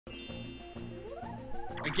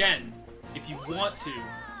Again, if you want to.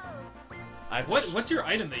 What's your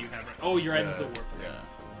item that you have? Oh, your item's the warp thing. Yeah.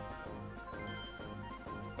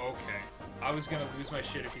 Okay. I was gonna lose my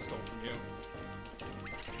shit if he stole from you.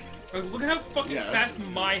 Like, look at how fucking fast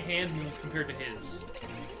my hand moves compared to his.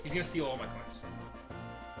 He's gonna steal all my coins.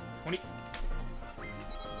 20.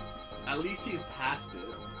 At least he's past it.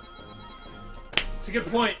 It's a good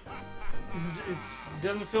point. It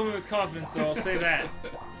doesn't fill me with confidence, though, I'll say that.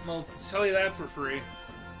 I'll tell you that for free.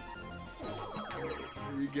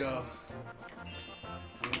 Here we go.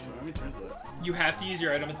 How many turns left? You have to use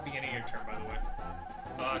your item at the beginning of your turn, by the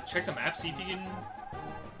way. Check the map, see if you can...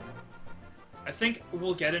 I think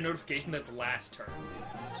we'll get a notification that's last turn.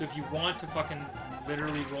 So if you want to fucking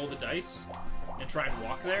literally roll the dice and try and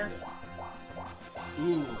walk there...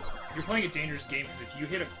 Ooh, you're playing a dangerous game, because if you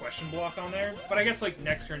hit a question block on there... But I guess, like,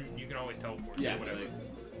 next turn you can always teleport, yeah, or whatever. Like,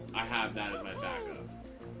 I have that as my backup.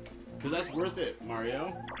 Because that's worth it,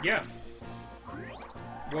 Mario. Yeah.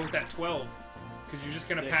 Roll with that 12. Because you're just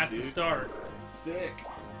gonna Sick, pass dude. the star. Sick.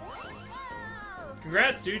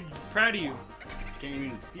 Congrats, dude. Proud of you. Can't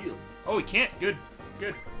even steal. Oh, he can't. Good.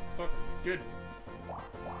 Good. Fuck. Good.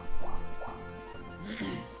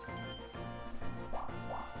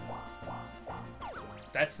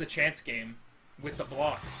 That's the chance game with the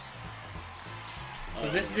blocks. So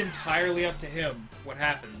this is entirely up to him what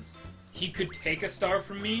happens. He could take a star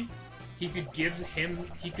from me. He could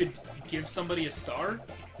give somebody a star.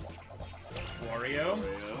 Wario.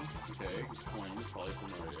 Okay. Coins probably for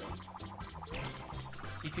Mario.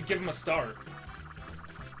 He could give him a star.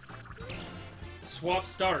 Swap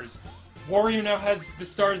stars. Wario now has the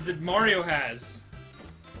stars that Mario has.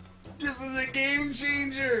 This is a game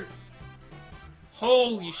changer!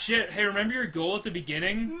 Holy shit. Hey, remember your goal at the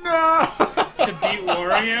beginning? No! To beat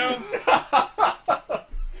Wario?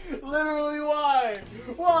 Literally, why?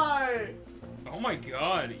 Why? Oh my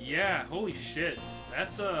god, yeah, holy shit.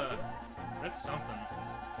 That's something.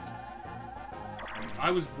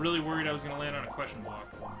 I was really worried I was gonna land on a question block.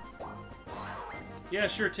 Yeah,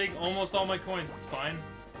 sure, take almost all my coins, it's fine.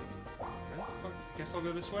 Oh, fuck. Guess I'll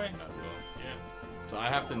go this way? Yeah. So I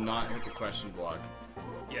have to not hit the question block.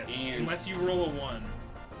 Yes, And unless you roll a 1.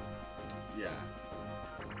 yeah.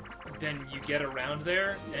 Then you get around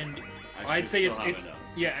there, and I I'd say should still it's have enough.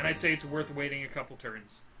 yeah, and I'd say it's worth waiting a couple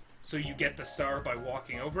turns. So you get the star by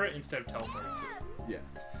walking over it instead of teleporting to it.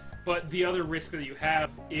 Yeah. But the other risk that you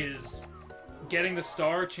have is getting the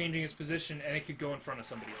star, changing its position, and it could go in front of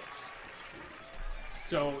somebody else.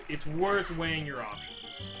 So it's worth weighing your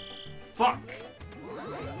options. Fuck!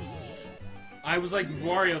 I was like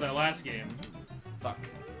Wario that last game. Fuck.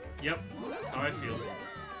 Yep, that's how I feel.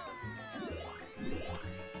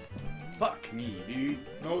 Fuck me, dude.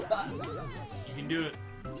 Nope. You can do it.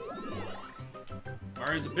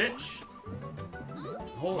 Mario's a bitch.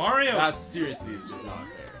 Mario! That seriously is just not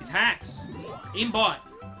fair. He's hacks. Aimbot.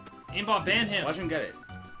 Aimbot, ban him. Watch him get it.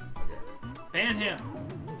 Okay. Ban him.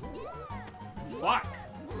 Fuck.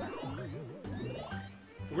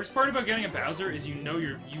 The worst part about getting a Bowser is you know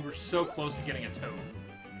you were so close to getting a Toad.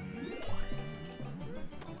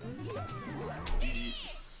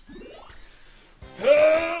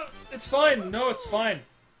 It's fine. No, it's fine.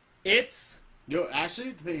 It's... Yo,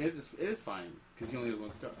 actually, the thing is, it is fine. Because he only has 1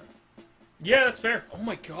 star. Yeah, that's fair. Oh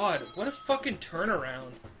my god. What a fucking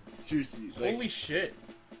turnaround. Seriously. Holy shit.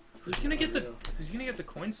 Who's gonna get the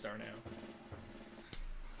coin star now?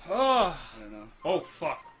 Oh. I don't know. Oh,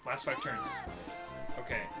 fuck. Last 5 turns.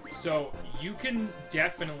 Okay, so you can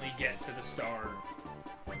definitely get to the star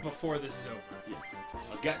before this is over. Yes.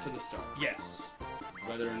 I'll get to the star. Yes.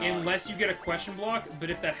 Whether or not... Unless you get a question block, but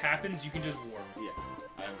if that happens, you can just warp. Yeah.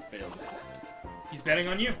 I have a failed save. He's betting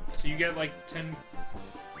on you, so you get like 10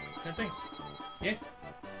 things. Yeah.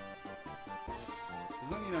 Does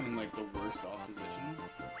that mean I'm in like the worst off position?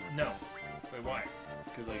 No. Wait, why?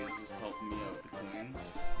 Because like it's just helping me out with the coin?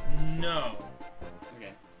 No.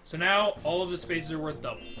 Okay. So now all of the spaces are worth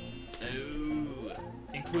double. Ooh.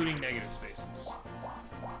 Including negative spaces.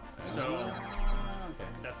 So, okay.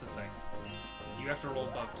 that's the thing. You have to roll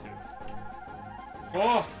above 2.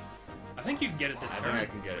 Oh! I think you can get it this I turn. think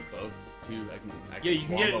I can get it both. 2, I can Yeah, you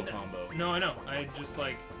can get it. combo. No, I know. I just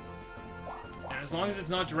like... And as long as it's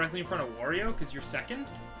not directly in front of Wario, because you're second,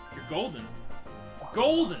 you're golden.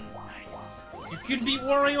 Golden! Nice. You could beat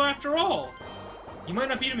Wario after all! You might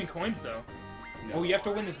not beat him in coins, though. No. Oh, you have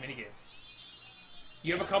to win this minigame.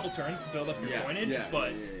 You have a couple turns to build up your coinage,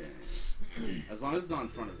 but... Yeah. As long as it's not in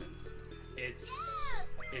front of him. It's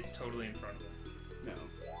totally in front of him. No.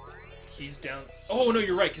 He's down... Oh, no,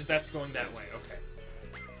 you're right, because that's going that way. Okay.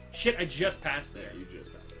 Shit, I just passed there. You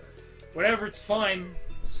just passed that. Whatever, it's fine.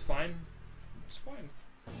 It's fine. It's fine.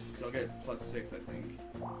 Because I'll get +6, I think.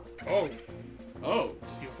 Oh. Oh.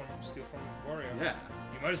 Steal from Wario. Yeah.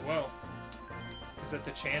 You might as well. Because at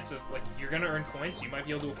the chance of, like, you're going to earn coins, so you might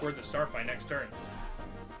be able to afford the start by next turn.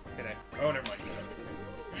 Oh, never mind.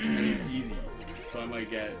 And it's easy. So I might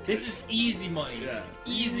get... This is easy money. Yeah.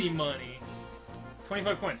 Easy money.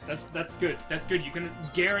 25 points. That's good. That's good. You can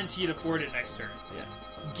guaranteed afford it next turn. Yeah.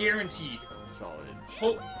 Guaranteed. Solid.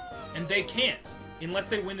 And they can't. Unless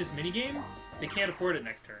they win this minigame, they can't afford it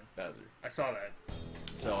next turn. Bowser. I saw that.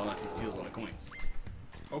 So unless he steals all the coins.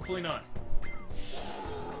 Hopefully not.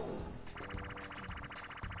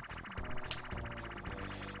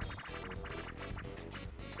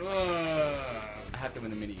 I have to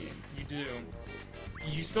win the minigame. You do.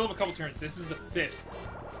 You still have a couple turns. This is the 5th.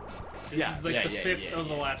 This is like the 5th of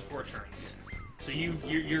the last 4 turns. So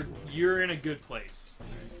you're in a good place.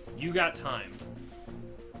 You got time.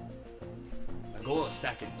 My goal is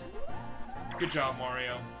 2nd. Good job,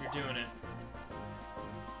 Mario. You're doing it.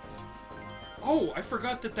 Oh, I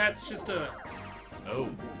forgot that that's just a... Oh,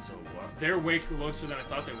 so what? They're way closer than I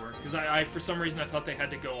thought they were. Because I for some reason, I thought they had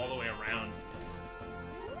to go all the way around.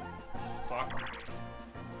 Fuck.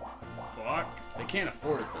 Fuck. They can't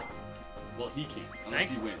afford it, though. Well, he can't,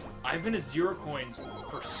 unless he wins. I've been at 0 coins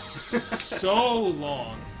for so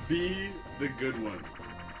long. Be the good one.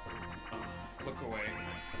 Look away.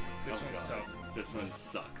 This one's tough. This one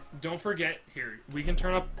sucks. Don't forget, here, we can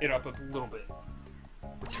turn it up a little bit.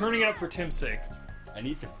 We're turning it up for Tim's sake. I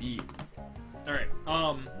need to beat Alright,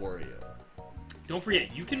 Wario. Don't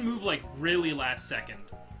forget, you can move like really last second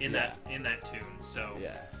in that tune, so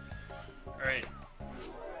Yeah. Alright.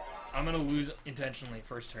 I'm gonna lose intentionally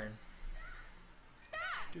first turn.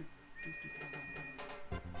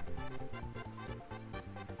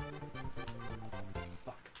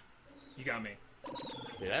 Fuck. You got me.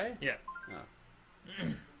 Did I? Yeah. Oh.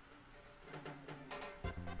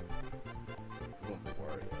 Going for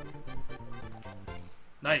Wario.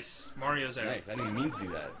 Nice. Mario's out. Nice. I didn't even mean to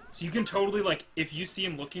do that. So you can totally, like, if you see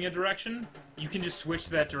him looking a direction, you can just switch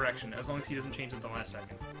to that direction, as long as he doesn't change at the last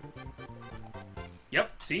second.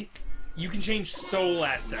 Yep, see? You can change so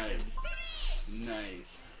last second.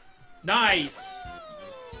 Nice. Nice!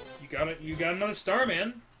 You got another star,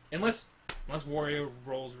 man. Unless Wario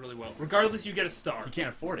rolls really well. Regardless, you get a star. He can't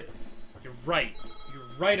afford it. You're right.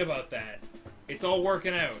 You're right about that. It's all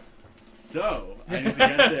working out. So, I need to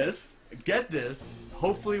get this. Get this.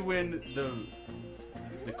 Hopefully win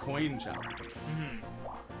the coin challenge. Mm-hmm.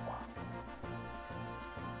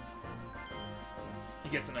 He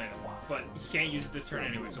gets an item, but he can't use it this turn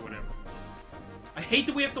anyway, so whatever. I hate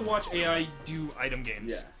that we have to watch AI do item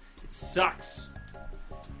games. Yeah. It sucks.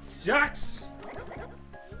 It sucks!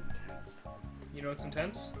 It's intense. You know what's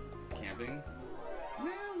intense? Camping.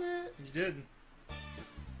 Nailed it. You did.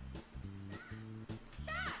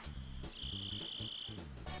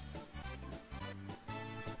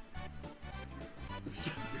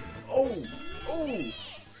 Oh!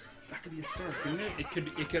 That could be a star, couldn't it?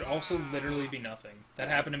 It could also literally be nothing. That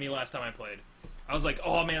happened to me last time I played. I was like,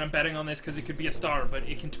 oh man, I'm betting on this because it could be a star, but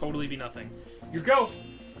it can totally be nothing. Your go!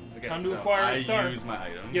 Okay, Time to acquire a star. I use my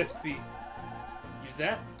item. Yes, B. Use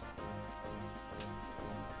that.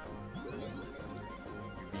 Here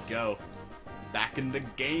we go. Back in the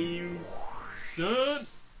game. Son!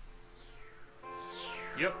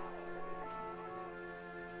 Yep.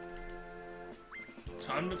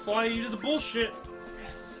 Time to fly you to the bullshit.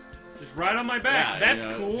 Yes. Just ride on my back. Yeah, That's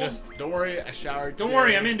you know, cool. Just don't worry, I showered. Don't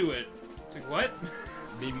worry, I'm into it. It's like, what?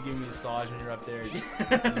 Maybe give me a massage when you're up there. Just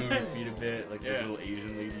move your feet a bit, like those little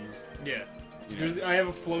Asian ladies. Yeah. You know. I have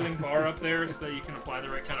a floating bar up there so that you can apply the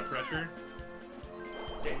right kind of pressure.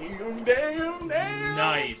 Damn.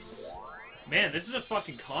 Nice. Man, this is a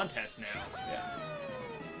fucking contest now. Yeah.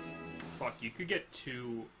 Fuck, you could get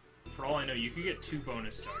 2... For all I know, you could get 2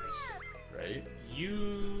 bonus stars. Right?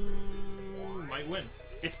 You might win.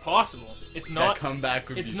 It's possible. It's not... That comeback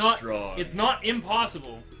would be not, strong. It's not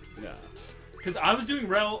impossible. Yeah. Because I was doing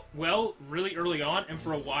well really early on and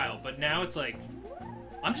for a while, but now it's like...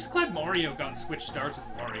 I'm just glad Mario got switched stars with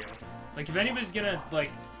Wario. Like, if anybody's gonna,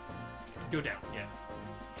 like... Go down, yeah.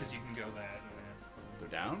 Because you can go that and that. Go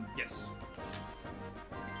down? Yes.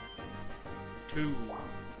 2.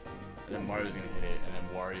 And then Mario's gonna hit it, and then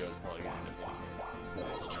Wario's probably gonna end up hitting it.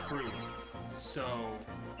 That's true. So...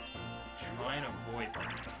 Try and avoid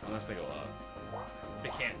that. Unless they go up. They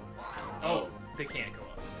can't. Oh, they can't go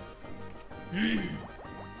up. He's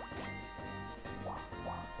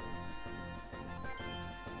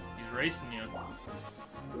racing you.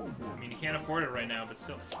 I mean, you can't afford it right now, but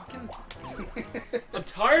still, fucking... I'm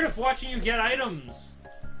tired of watching you get items!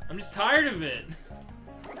 I'm just tired of it!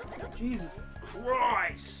 Jesus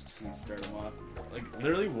Christ! You start him off. Like,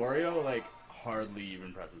 literally, Wario, like, hardly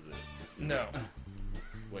even presses it. No.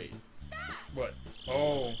 Wait. What?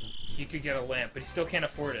 Oh, he could get a lamp, but he still can't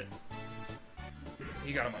afford it.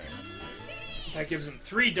 He got a money. That gives him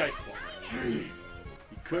 3 dice blocks. He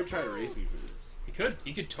could try to race me for this. He could.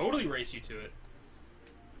 He could totally race you to it.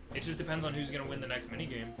 It just depends on who's going to win the next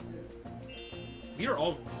minigame. We are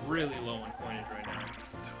all really low on coinage right now.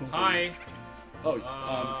 Hi.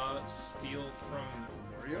 Oh, steal from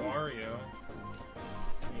Wario? Wario.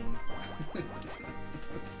 I mean,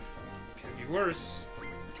 could be worse.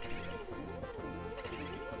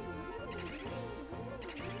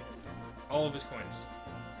 All of his coins.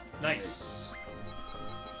 Nice.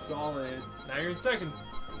 Solid. Now you're in second.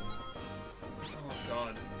 Oh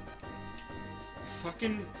god.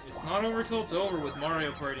 Fucking, it's not over till it's over with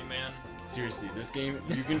Mario Party, man. Seriously, this game,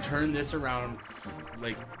 you can turn this around,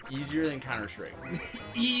 like, easier than Counter-Strike.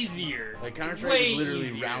 Easier. Like, Counter-Strike Way is literally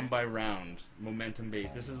easier. round by round,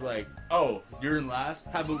 momentum-based. This is like, oh, you're in last?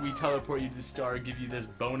 How about we teleport you to the star, give you this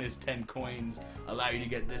bonus 10 coins, allow you to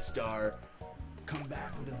get this star, come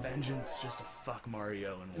back with a vengeance just to fuck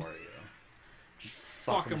Mario and Wario.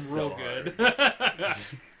 Fuck him so real hard. good.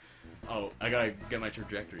 Oh, I gotta get my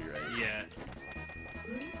trajectory right. Yeah.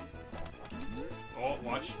 Oh,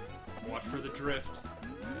 watch. Watch for the drift.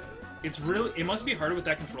 It's really... It must be harder with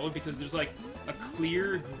that controller because there's, like, a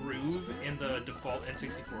clear groove in the default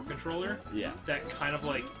N64 controller Yeah. that kind of,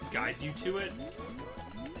 like, guides you to it.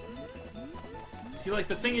 See, like,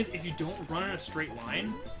 the thing is, if you don't run in a straight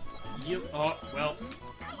line, you... Oh, well...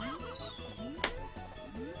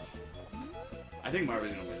 I think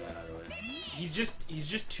Mario's gonna win that either way. He's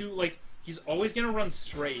just too, like... He's always gonna run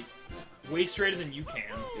straight. Way straighter than you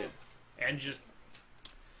can. Yeah. And just...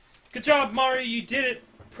 Good job, Mario, you did it!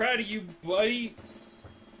 Proud of you, buddy!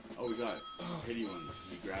 Oh, we got pity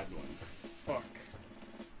ones. We grabbed one. Fuck.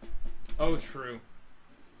 Oh, true.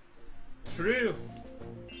 True!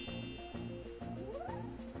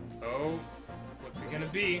 Oh, what's it gonna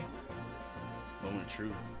be? Moment of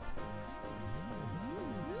truth.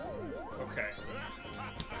 Okay.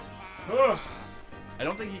 Ugh. I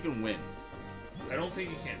don't think he can win. I don't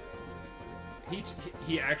think he can.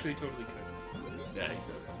 He actually totally could. Yeah, he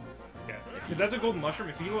could. Yeah, because that's a golden mushroom.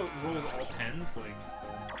 If he rolls all 10s, like...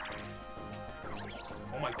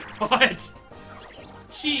 Oh my god!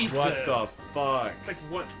 Jesus! What the fuck? It's like,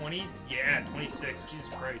 what, 20? Yeah, 26. Jesus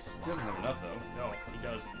Christ. He doesn't have enough, though. No, he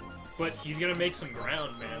doesn't. But he's gonna make some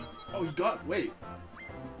ground, man. Oh, you got... Wait.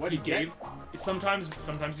 What He gave... Sometimes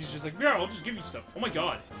he's just like, yeah, I'll just give you stuff. Oh my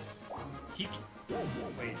god. He...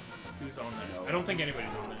 Wait, who's on there? No. I don't think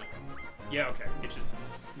anybody's on there. Yeah, okay. It just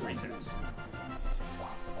resets.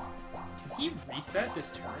 Can he reach that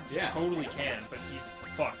this turn? Yeah. He totally can, but he's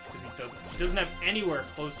fucked because he doesn't have anywhere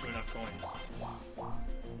close to enough coins.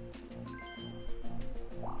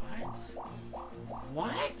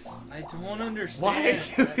 What? I don't understand.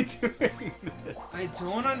 Why are you doing this? I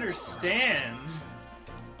don't understand.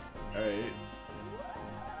 Alright.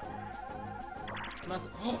 Not the,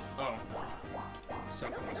 oh. So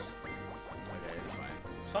close. Okay, it's fine.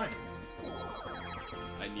 It's fine.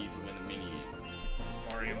 I need to win the mini game.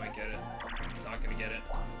 Mario might get it. He's not gonna get it.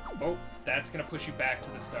 Oh, that's gonna push you back to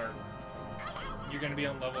the start. You're gonna be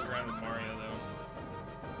on level ground with Mario,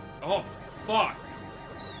 though. Oh, fuck!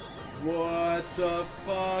 What the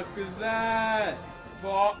fuck is that?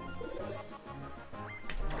 Fuck!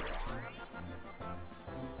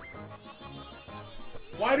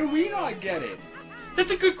 Why do we not get it?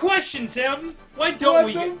 That's a good question, Tim! Why don't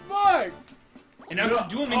we What get... the fuck? And now it's a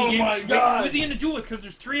duel minigame. Oh my Wait, God. who's he in a duel with? Because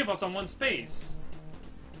there's 3 of us on one space.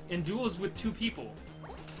 And duel is with 2 people.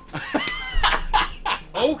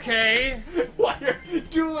 Okay! Why are you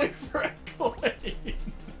dueling for a coin?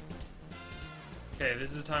 Okay,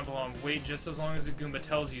 this is a time bomb. Wait just as long as the Goomba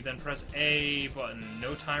tells you, then press A button.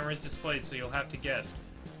 No timer is displayed, so you'll have to guess.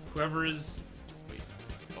 Whoever is... Wait.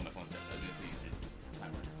 Oh, my phone's dead. I was gonna say it's time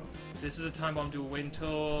on your phone. This is a time bomb. Do wait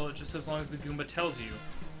until just as long as the Goomba tells you.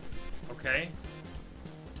 Okay?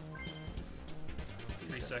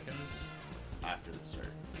 3 seconds. After the start.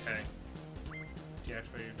 Okay.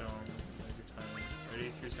 Deactivate your dome. Make your time.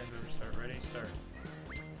 Ready? 3 seconds over start. Ready? Start.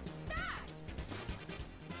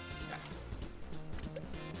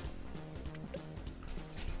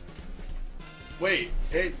 Wait,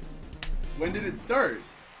 when did it start?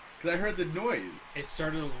 Because I heard the noise. It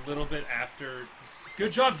started a little bit after...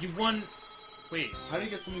 Good job! You won... Wait. How did he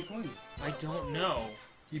get so many coins? I don't know.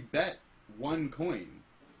 He bet 1 coin.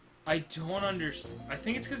 I don't understand. I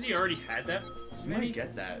think it's because he already had that. You might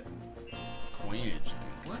get that coinage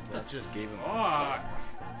thing. What That the just gave him. fuck?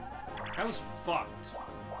 That was fucked.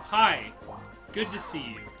 Hi. Good to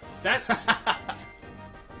see you. That's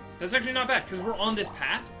actually not bad, because we're on this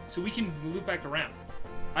path, so we can loop back around.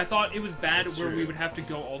 I thought it was bad That's where true. we would have to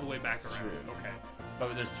go all the way back That's around. true. Okay.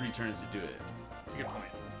 But there's 3 turns to do it. That's a good point.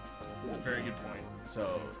 That's a very good point.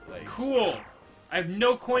 So, like... Cool! I have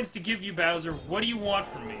no coins to give you, Bowser. What do you want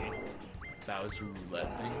from me? Bowser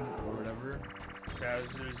roulette thing, or whatever.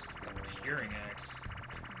 Bowser's appearing axe.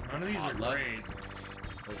 None of these are Odd luck. great.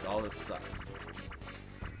 Like, all this sucks.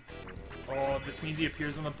 Oh, this means he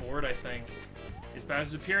appears on the board, I think. It's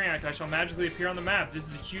Bowser's appearing act. I shall magically appear on the map. This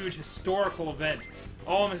is a huge historical event.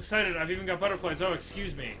 Oh, I'm excited. I've even got butterflies. Oh,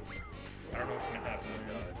 excuse me. I don't know what's going to happen.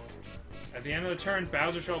 At the end of the turn,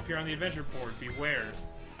 Bowser shall appear on the adventure board. Beware.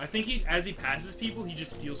 I think as he passes people, he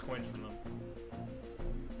just steals coins from them.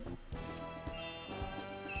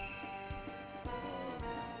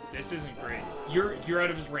 This isn't great. You're out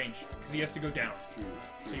of his range, because he has to go down. True.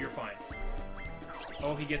 So you're fine.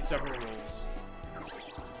 Oh, he gets several rolls.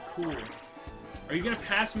 Cool. Are you gonna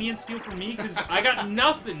pass me and steal from me? Because I got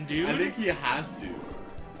nothing, dude. I think he has to.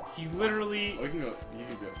 He literally... Oh, you can go. You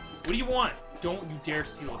can go. What do you want? Don't you dare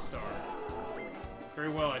steal a star. Very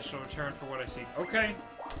well, I shall return for what I seek. Okay.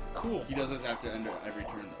 Cool. He does this after every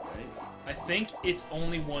turn, though, right? I think it's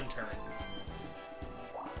only one turn.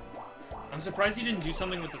 I'm surprised he didn't do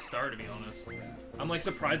something with the star, to be honest. I'm, like,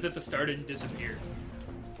 surprised that the star didn't disappear.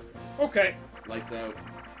 Okay. Lights out.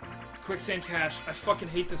 Quicksand Cash. I fucking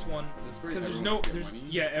hate this one. Because there's no...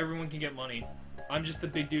 Yeah, everyone can get money. I'm just the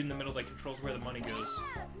big dude in the middle that controls where the money goes.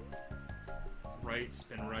 Right,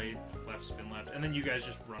 spin right, spin left. And then you guys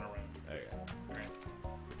just run around. Okay. Alright.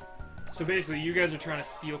 So basically, you guys are trying to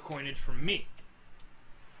steal coinage from me.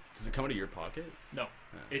 Does it come out of your pocket? No.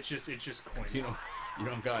 Yeah. It's just coins. You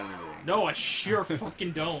don't got anything. No, I sure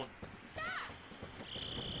fucking don't. Damn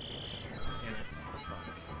it.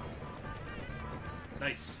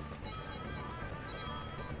 Nice.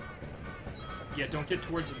 Yeah, don't get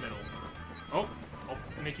towards the middle. Oh, I'll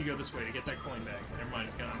make you go this way to get that coin back. Never mind,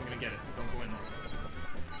 I'm gonna get it. Don't go in there.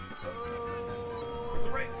 Go to the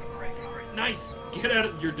right, go to the right, go to the right. Nice! Get out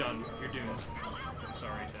of... You're done. You're doomed. I'm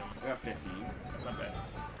sorry, Tim. I got 15. Not bad.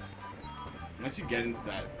 Once you get into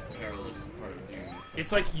that perilous part of Doom.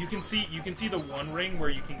 It's like, you can see the one ring where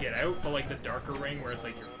you can get out, but like the darker ring where it's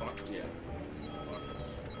like you're fucked. Yeah. Fuck.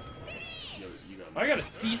 You got I got a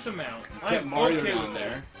decent amount. Get Mario okay down with there.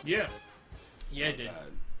 that. Yeah. Yeah, I did. Bad.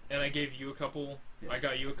 And I gave you a couple... Yeah. I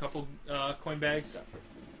got you a couple coin bags. Got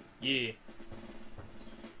 15. Yeah.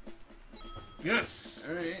 Yes!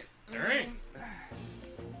 Alright. Alright.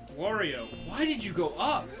 Wario, why did you go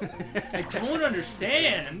up? I don't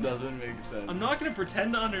understand. Doesn't make sense. I'm not gonna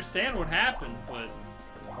pretend to understand what happened, but...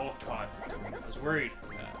 Oh god. I was worried.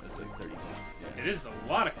 Yeah, it's like 30. Yeah. It is a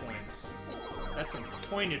lot of coins. That's some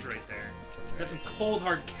coinage right there. That's some cold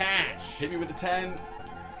hard cash. Hit me with a 10.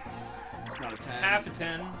 It's not a 10. It's half a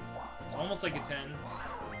 10. It's almost like a 10.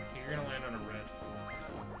 You're gonna land on a red.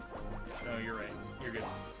 No, you're right. You're good.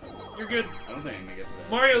 You're good. I don't think I'm gonna get to that.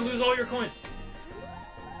 Mario, lose all your coins.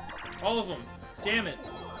 All of them. Damn it.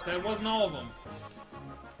 That wasn't all of them.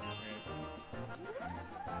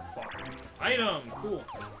 Fuck. Item. Cool.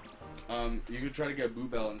 You could try to get Boo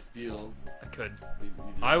Bell and steal. I could. You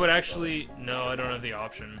I would actually... No, I don't have the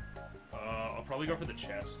option. I'll probably go for the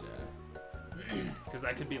chest. Yeah. Because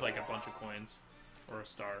that could be like a bunch of coins. Or a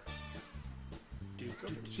star. Do, Go for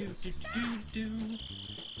the do, chest. do.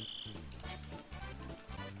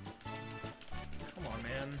 Come on,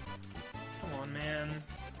 man. Come on, man.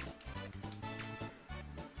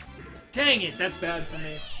 Dang it, that's bad for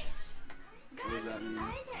me. What does that mean?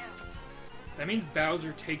 That means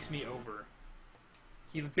Bowser takes me over.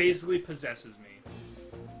 He basically possesses me.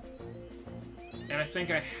 And I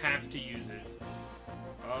think I have to use it.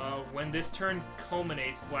 When this turn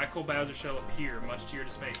culminates, Black Hole Bowser shall appear, much to your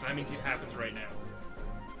dismay. So that means it happens right now.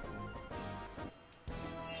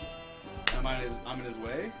 I'm in his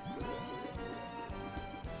way?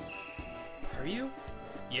 Are you?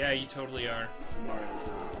 Yeah, you totally are. Mario.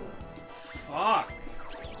 Fuck.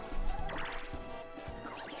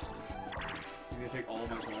 He's gonna take all of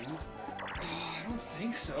my coins? I don't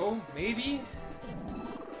think so. Maybe?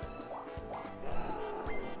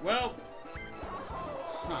 Well,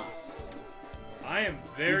 Huh. I am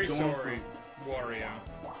very He's going sorry, Wario.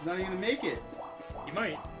 He's not even gonna make it. He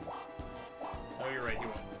might. Oh, you're right, he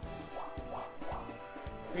won't.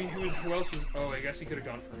 I mean, who else was... Oh, I guess he could have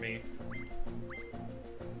gone for me.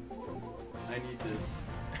 I need this.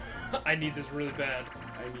 I need this really bad.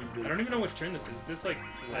 I need this. I don't even know which turn this is. This, like,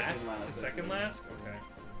 Second last, I second think. last? Okay.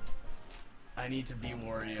 I need to be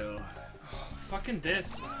Wario. Fucking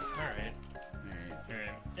this. Alright. Alright.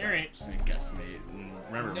 Alright. Just gonna guesstimate. And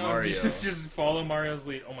remember, No, Mario. just follow Mario's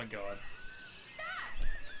lead. Oh my god.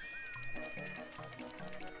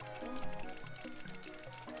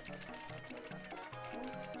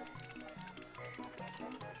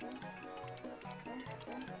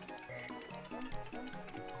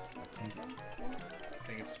 I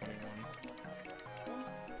think it's 21.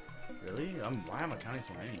 Really? Why am I counting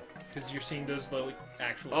so many? Because you're seeing those like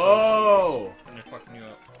actual Oh! and they're fucking you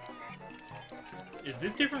up. Is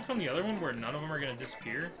this different from the other one where none of them are gonna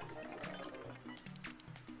disappear?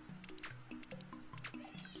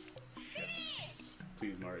 Shit.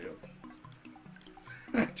 Please, Mario.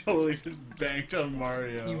 I totally just banked on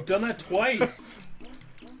Mario. You've done that twice!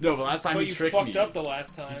 No, but last time But you you tricked me. fucked up the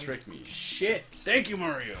last time. You tricked me. Shit. Thank you,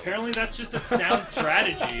 Mario. Apparently that's just a sound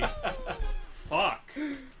strategy. Fuck.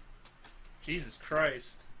 Jesus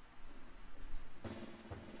Christ.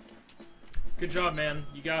 Good job, man.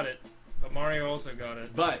 You got it. But Mario also got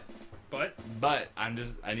it. But I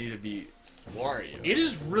need to beat Wario. It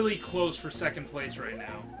is really close for second place right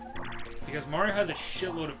now. Because Mario has a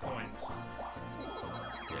shitload of coins.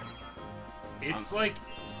 Yes. It's like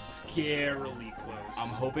scarily close. I'm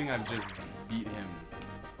hoping I've just beat him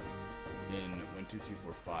in 1, 2, 3,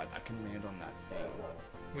 4, 5. I can land on that thing.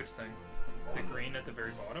 Which thing? The green at the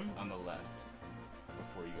very bottom? On the left.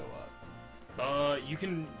 Before you go up. You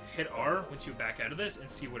can hit R once you back out of this and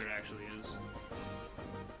see what it actually is.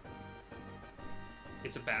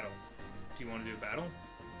 It's a battle. Do you want to do a battle?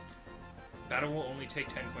 Battle will only take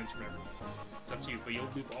 10 coins from everyone. It's up to you, but you'll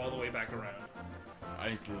loop all the way back around. I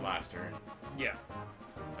think it's the last turn. Yeah.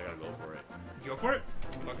 I gotta go for it. Go for it.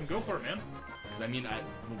 Fucking go for it, man. Because I mean,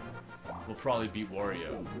 we'll probably beat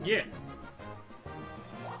Wario. Yeah.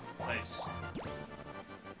 Nice.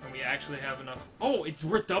 And we actually have enough. Oh, it's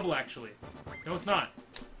worth double, actually. No, it's not.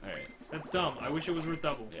 Alright. That's dumb. I wish it was worth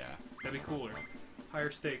double. Yeah. That'd be cooler.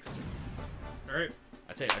 Higher stakes. Alright.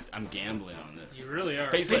 I tell you, I'm gambling on this. You really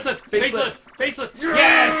are. Facelift! Facelift! Facelift!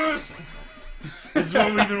 Yes! This is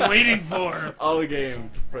what we've been waiting for. All the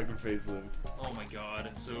game. Freaking facelift. Oh my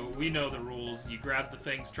god. So we know the rules. You grab the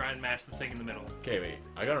things, try and match the thing in the middle. Okay, wait.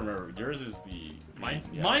 I gotta remember. Yours is the...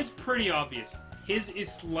 Mine's pretty obvious. His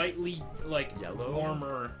is slightly, like, Yellow?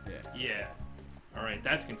 warmer. Yeah. Yeah. Alright,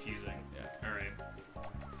 that's confusing. Yeah. Alright.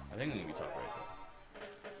 I think I'm gonna be top right.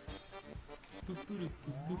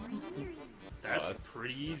 That's that's-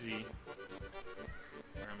 pretty easy.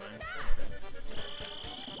 Where am I?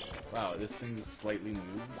 Wow, this thing slightly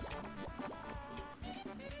moves.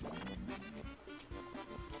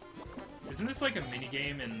 Isn't this like a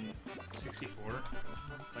minigame in 64?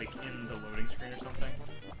 Like in the loading screen or something?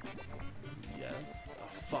 Yes. Oh,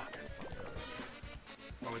 fuck. I fucked up.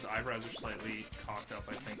 Oh, his eyebrows are slightly cocked up,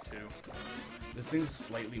 I think, too. This thing's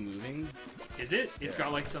slightly moving. Is it? It's Yeah.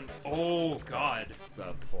 got like some... Oh, God.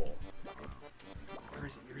 Pull. Or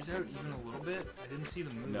is yours out even a little bit? I didn't see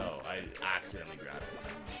the move. No, I accidentally grabbed it.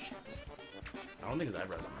 Shit. I don't think his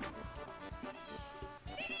eyebrows are moving.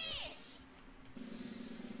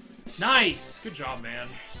 Nice! Good job, man.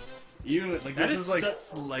 Even like That this is is like so-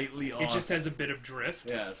 slightly off. It just has a bit of drift.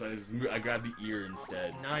 Yeah, so I grabbed the ear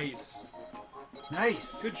instead. Nice.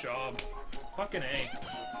 Nice. Good job. Fucking A.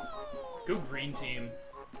 Go green team.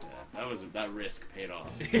 Yeah, that risk paid off.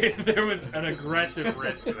 There was an aggressive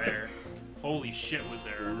risk there. Holy shit, was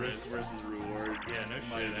there a Risk risk? versus reward. Yeah, no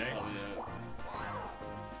Might shit, have just eh? helped me out.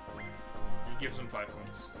 He gives him 5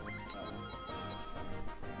 points.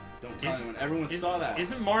 Don't tell anyone. Everyone saw that.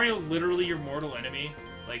 Isn't Mario literally your mortal enemy?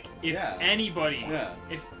 Like, if Yeah. anybody, Yeah.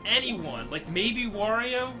 if anyone, like maybe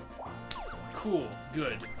Wario, cool,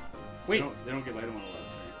 good. Wait, They don't get item on the last turn.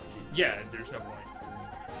 yeah, there's no point.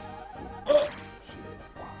 Oh! Shit.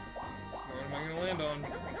 What am I gonna land on?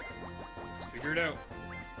 Let's figure it out.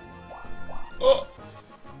 Oh!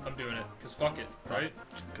 I'm doing it, cause fuck it, right?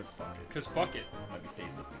 Cause fuck it. Cause fuck it. Might be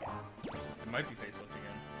facelift again. It might be facelift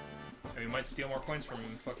again. And we might steal more coins from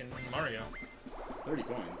fucking Mario. 30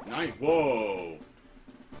 coins. Nice. Whoa.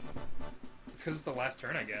 It's cause it's the last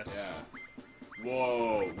turn, I guess. Yeah.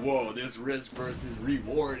 Whoa. This risk versus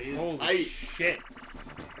reward is Holy tight. shit.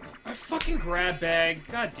 My fucking grab bag.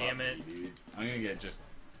 God damn it. Dude. I'm gonna get just.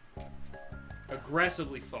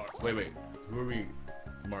 Aggressively fucked. Wait. Who are we?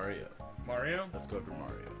 Mario. Mario? Let's go after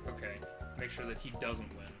Mario. Okay. Make sure that he doesn't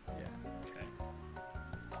win. Yeah. Okay.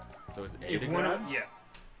 So it's A If to one grab? of... Yeah.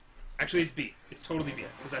 Actually, it's B. It's totally B,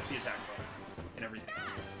 because that's the attack button and everything.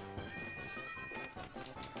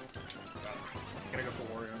 Gonna go for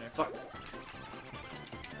Wario next. Fuck.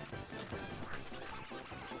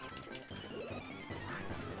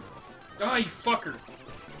 Ah, you fucker!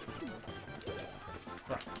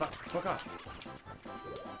 Fuck off.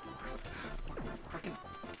 Fucking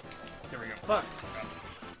Fuck.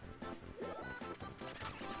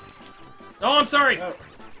 Oh, I'm sorry! Oh.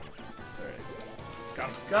 It's alright. Got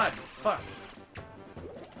him. God, fuck.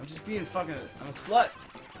 I'm just being fucking... I'm a slut.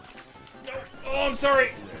 No. Oh, I'm sorry!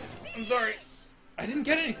 I'm sorry. I didn't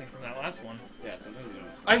get anything from that last one. Yeah, sometimes you don't.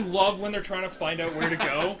 I love when they're trying to find out where to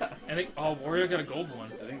go, and they... Oh, Wario got a gold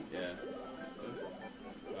one. I think, yeah.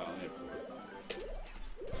 Wow, I have 4.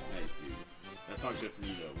 Nice, dude. That's not good for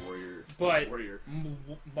you, though. Warrior.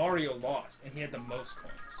 Mario lost, and he had the most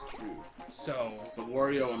coins. True. So... But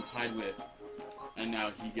Wario I'm tied with, and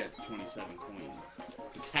now he gets 27 coins.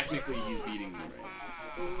 So technically he's beating me right now.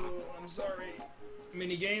 Oh, I'm sorry.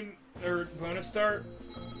 Minigame, or bonus start.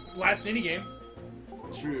 Last minigame.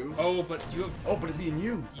 True. Oh, but you have... Oh, but it's me and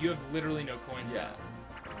you. You have literally no coins. Yeah.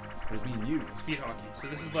 But it's me and you. Speed hockey. So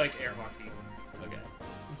this is like air hockey. Okay.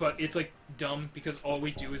 But it's like dumb because all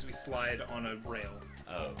we do is we slide on a rail.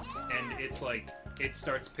 Oh. And it's like, it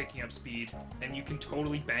starts picking up speed, and you can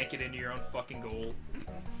totally bank it into your own fucking goal.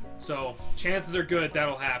 So, chances are good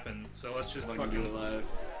that'll happen. So let's just fucking... do it live.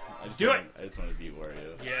 Let's do it! I just want to beat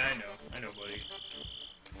Wario. Yeah, I know, buddy.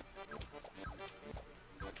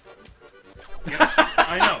 Yeah,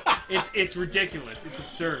 I know. It's ridiculous. It's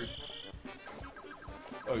absurd.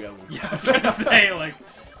 Oh, yeah. Yeah, I was gonna say, like...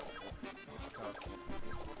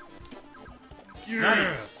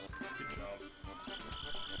 Nice! Good job.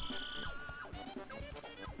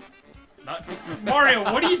 Not... Mario,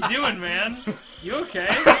 what are you doing, man? You okay?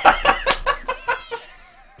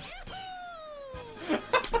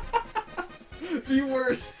 The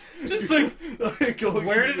worst. Just like,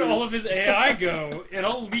 where did all of of his AI go? It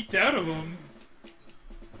all leaked out of him.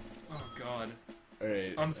 Oh god.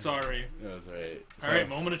 Alright. I'm sorry. No, it's alright. Alright,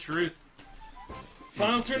 moment of truth.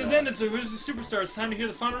 Final turn has ended, so who's the superstar? It's time to hear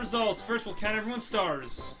the final results. First, we'll count everyone's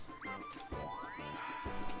stars.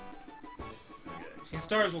 16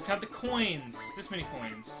 stars, we'll count the coins. This many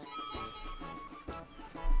coins.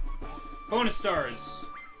 Bonus stars.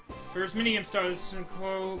 First minigame star, this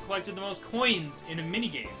one collected the most coins in a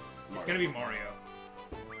minigame. It's gonna be Mario.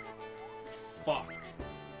 Fuck.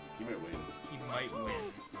 He might win. He might win.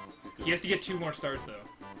 He has to get 2 more stars, though,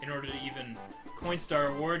 in order to even... Coin Star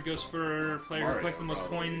award goes for player who collects the most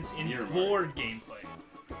coins in board gameplay.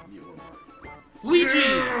 Luigi!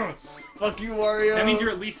 Yeah! Fuck you, Wario! That means you're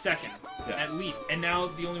at least second. Yes. At least. And now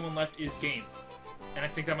the only one left is game. And I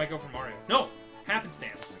think that might go for Mario. No!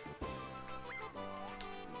 Happenstance.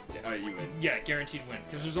 Alright, you win. Yeah, guaranteed win.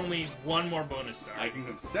 Because there's only 1 more bonus star. I can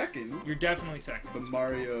come second. You're definitely second. But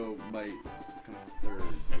Mario might come third.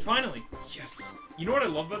 And finally, yes! You know what I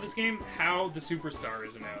love about this game? How the superstar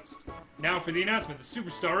is announced. Now for the announcement, the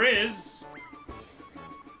superstar is...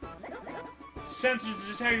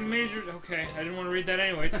 Sensors detecting major... Okay, I didn't want to read that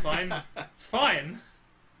anyway, it's fine. It's fine.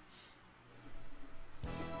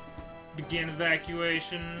 Begin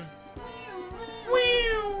evacuation.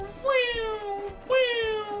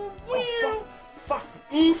 Oh, fuck!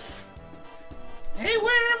 Oof! Hey,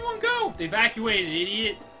 where'd everyone go? They evacuated,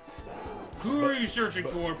 idiot. Who are you searching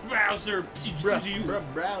for? Browser.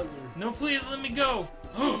 Browser. No, please let me go.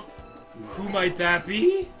 Who might that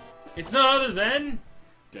be? It's none other than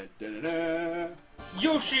Da, da, da, da.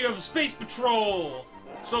 Yoshi of Space Patrol.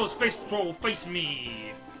 So Space Patrol, face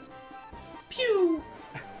me. Pew.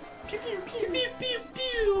 Pew pew pew pew pew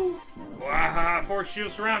pew. Waha! 4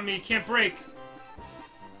 shields surround me. Can't break.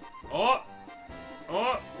 Oh.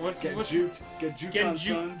 Oh. What's Get what's juked. Get juked getting on,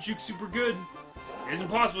 son. juke super good? It isn't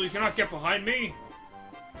possible. You cannot get behind me.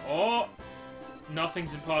 Oh.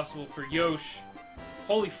 Nothing's impossible for Yosh.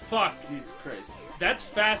 Holy fuck. Jesus Christ. That's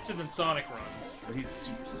faster than Sonic runs. But he's a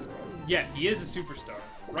superstar. Yeah, he is a superstar.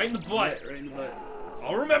 Right in the butt. Right in the butt.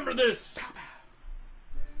 I'll remember this.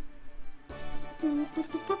 Good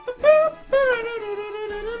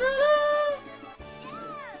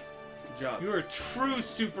job. You're a true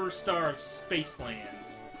superstar of Spaceland.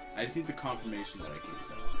 I just need the confirmation that I can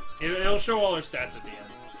accept. It'll show all our stats at the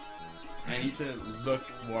end. I need to look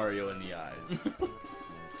Wario in the eyes.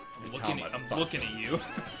 I'm looking at you.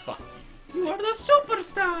 Fuck you. You are the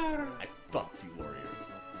superstar! I fucked you, Warrior.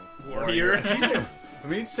 Warrior. I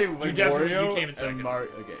mean, say like You definitely- Wario you came in second. and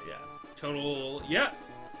okay, yeah. Total... Yeah.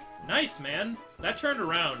 Nice, man. That turned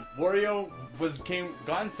around. Wario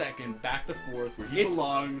gone second, back to fourth, where he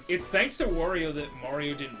belongs. It's thanks to Wario that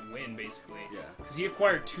Mario didn't win, basically. Yeah. Because he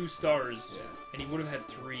acquired 2 stars, Yeah. and he would have had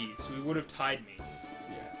 3, so he would have tied me.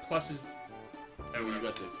 Yeah. Plus his... Oh, you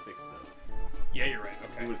got to 6th, though. Yeah, you're right. He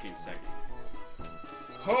Okay. would have came second.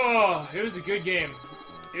 Oh, it was a good game.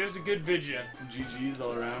 It was a good vidya. GG's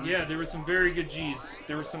all around. Yeah, there were some very good G's.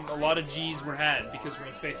 There were a lot of G's were had because we're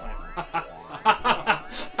in Spaceland.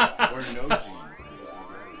 Or no G's.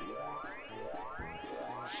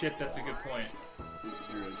 shit, that's a good point.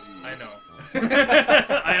 Zero G. I know.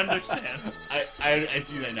 I understand. I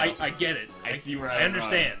see that now. I get it. I see where I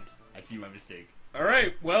understand. Wrong. I see my mistake.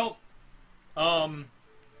 Alright, well,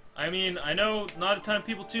 I mean, I know not a ton of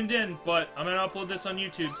people tuned in, but I'm gonna upload this on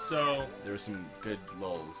YouTube, so... There were some good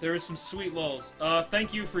lulls. There were some sweet lulls.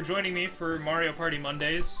 Thank you for joining me for Mario Party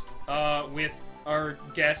Mondays, with our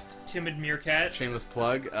guest, Timid Meerkat. Shameless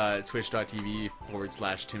plug,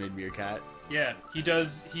 twitch.tv/Timid Meerkat. Yeah, he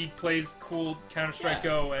plays cool Counter-Strike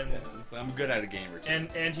Go, and... Yeah, so I'm good at a game or two.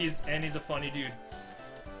 And he's a funny dude.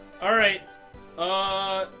 Alright,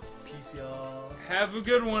 peace y'all. Have a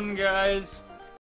good one, guys.